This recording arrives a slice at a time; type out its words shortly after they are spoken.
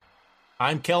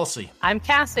I'm Kelsey. I'm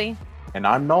Cassie. And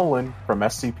I'm Nolan from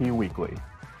SCP Weekly.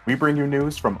 We bring you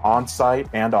news from on-site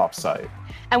and off-site.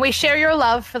 And we share your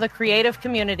love for the creative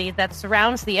community that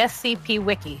surrounds the SCP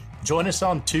Wiki. Join us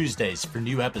on Tuesdays for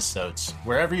new episodes,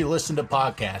 wherever you listen to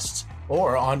podcasts,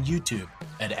 or on YouTube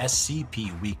at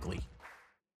SCP Weekly.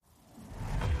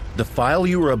 The file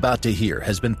you are about to hear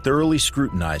has been thoroughly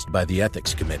scrutinized by the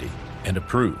Ethics Committee and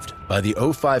approved by the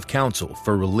O5 Council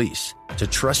for release to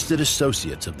trusted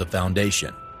associates of the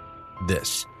Foundation.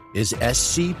 This is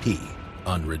SCP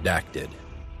Unredacted.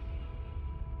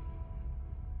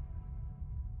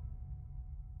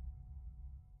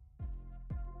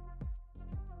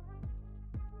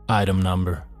 Item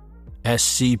number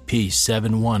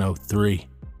SCP-7103.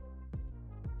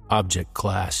 Object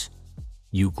Class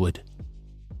Euclid.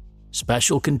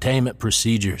 Special Containment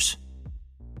Procedures.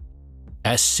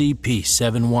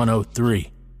 SCP-7103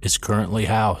 is currently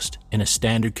housed in a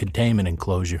standard containment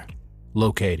enclosure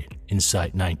located in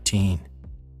Site-19.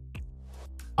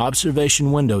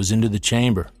 Observation windows into the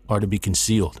chamber are to be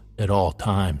concealed at all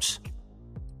times.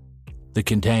 The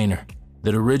container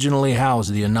that originally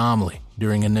housed the anomaly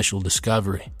during initial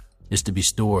discovery is to be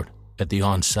stored at the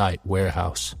on-site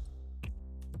warehouse.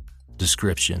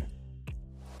 Description: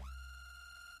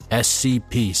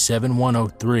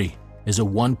 SCP-7103 is a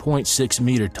 1.6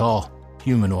 meter tall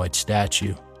humanoid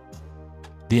statue.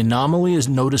 The anomaly is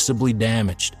noticeably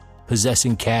damaged,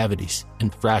 possessing cavities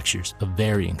and fractures of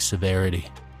varying severity.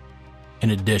 In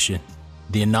addition,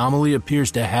 the anomaly appears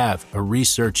to have a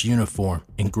research uniform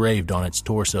engraved on its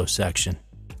torso section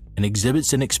and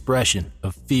exhibits an expression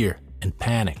of fear and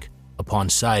panic upon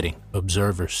sighting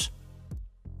observers.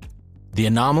 The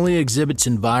anomaly exhibits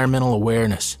environmental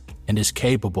awareness and is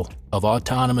capable of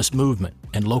autonomous movement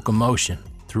and locomotion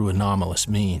through anomalous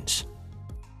means.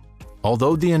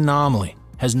 Although the anomaly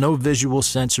has no visual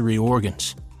sensory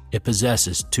organs, it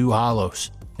possesses two hollows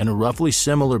and a roughly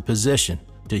similar position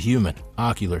to human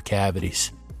ocular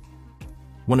cavities.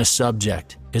 When a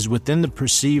subject is within the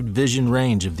perceived vision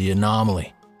range of the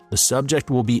anomaly, the subject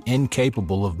will be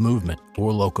incapable of movement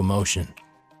or locomotion.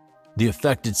 The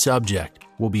affected subject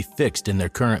will be fixed in their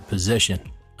current position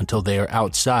until they are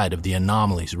outside of the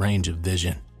anomaly's range of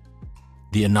vision.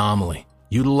 The anomaly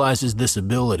utilizes this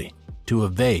ability to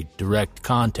evade direct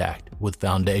contact with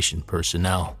Foundation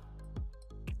personnel.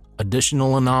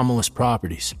 Additional anomalous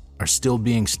properties are still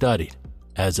being studied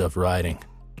as of writing.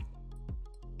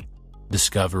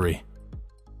 Discovery: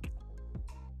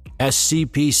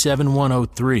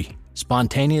 SCP-7103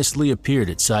 spontaneously appeared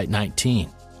at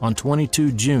Site-19 on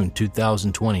 22 June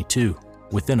 2022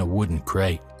 within a wooden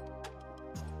crate.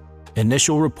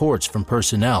 Initial reports from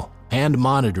personnel and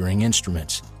monitoring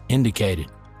instruments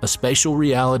indicated a spatial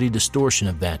reality distortion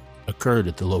event occurred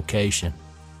at the location.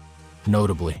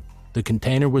 Notably, the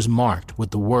container was marked with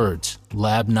the words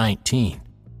Lab 19,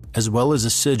 as well as a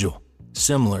sigil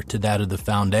similar to that of the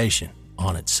Foundation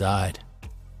on its side.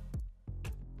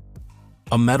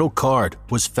 A metal card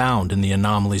was found in the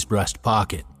anomaly's breast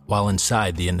pocket while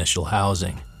inside the initial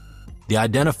housing. The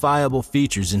identifiable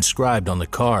features inscribed on the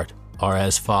card are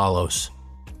as follows: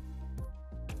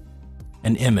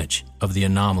 an image of the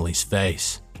anomaly's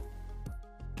face.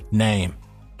 Name: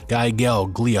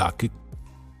 Geigel Gliok.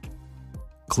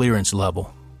 Clearance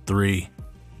level 3.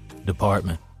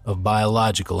 Department of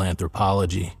Biological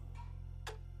Anthropology.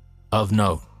 Of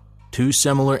note, two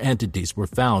similar entities were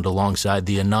found alongside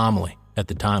the anomaly at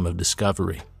the time of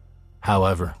discovery.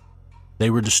 However,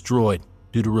 they were destroyed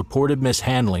due to reported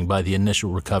mishandling by the initial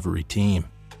recovery team.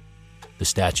 The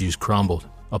statues crumbled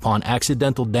upon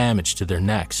accidental damage to their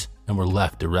necks and were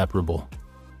left irreparable.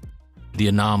 The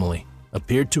anomaly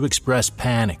appeared to express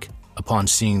panic upon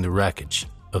seeing the wreckage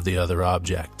of the other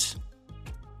objects.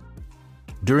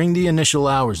 During the initial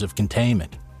hours of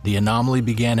containment, the anomaly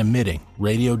began emitting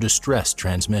radio distress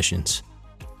transmissions.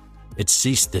 It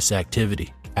ceased this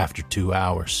activity after 2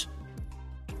 hours.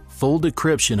 Full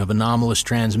decryption of anomalous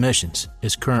transmissions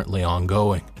is currently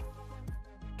ongoing.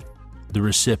 The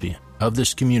recipient of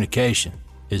this communication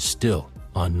is still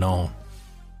unknown.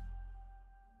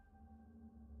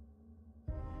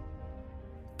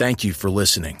 Thank you for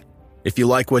listening. If you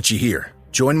like what you hear,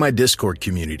 join my Discord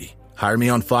community, hire me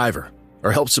on Fiverr,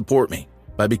 or help support me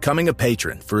by becoming a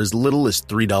patron for as little as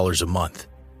 $3 a month.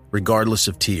 Regardless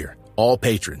of tier, all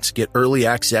patrons get early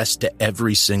access to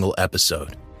every single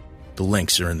episode. The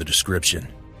links are in the description.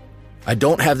 I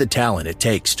don't have the talent it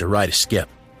takes to write a skip.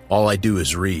 All I do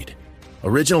is read.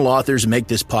 Original authors make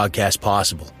this podcast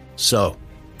possible, so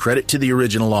credit to the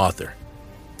original author.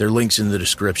 Their links in the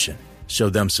description.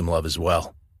 Show them some love as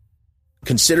well.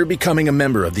 Consider becoming a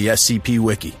member of the SCP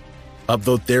Wiki.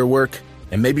 Upvote their work,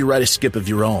 And maybe write a skip of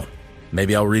your own.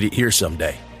 Maybe I'll read it here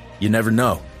someday. You never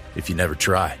know if you never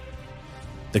try.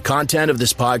 The content of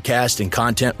this podcast and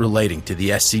content relating to the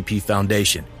SCP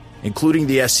Foundation, including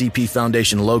the SCP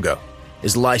Foundation logo,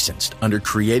 is licensed under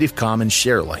Creative Commons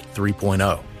Sharealike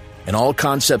 3.0, and all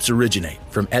concepts originate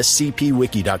from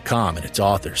scpwiki.com and its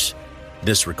authors.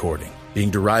 This recording,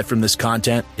 being derived from this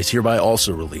content, is hereby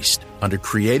also released under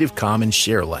Creative Commons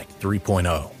Sharealike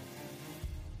 3.0.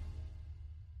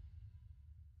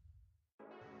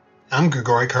 I'm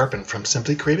Grigori Karpin from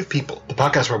Simply Creative People, the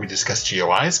podcast where we discuss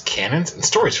GOIs, canons, and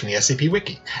stories from the SCP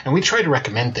Wiki, and we try to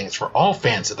recommend things for all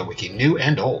fans of the Wiki, new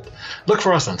and old. Look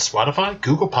for us on Spotify,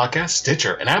 Google Podcasts,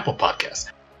 Stitcher, and Apple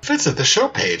Podcasts. Visit the show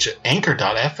page at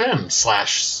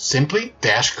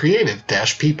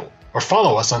anchor.fm/simply-creative-people, or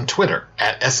follow us on Twitter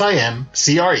at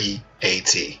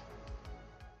SIMCREAT.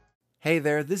 Hey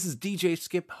there, this is DJ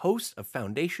Skip, host of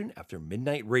Foundation After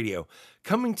Midnight Radio,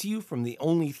 coming to you from the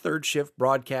only third shift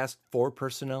broadcast for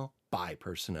personnel, by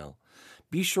personnel.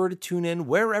 Be sure to tune in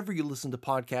wherever you listen to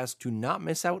podcasts to not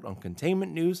miss out on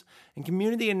containment news and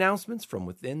community announcements from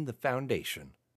within the Foundation.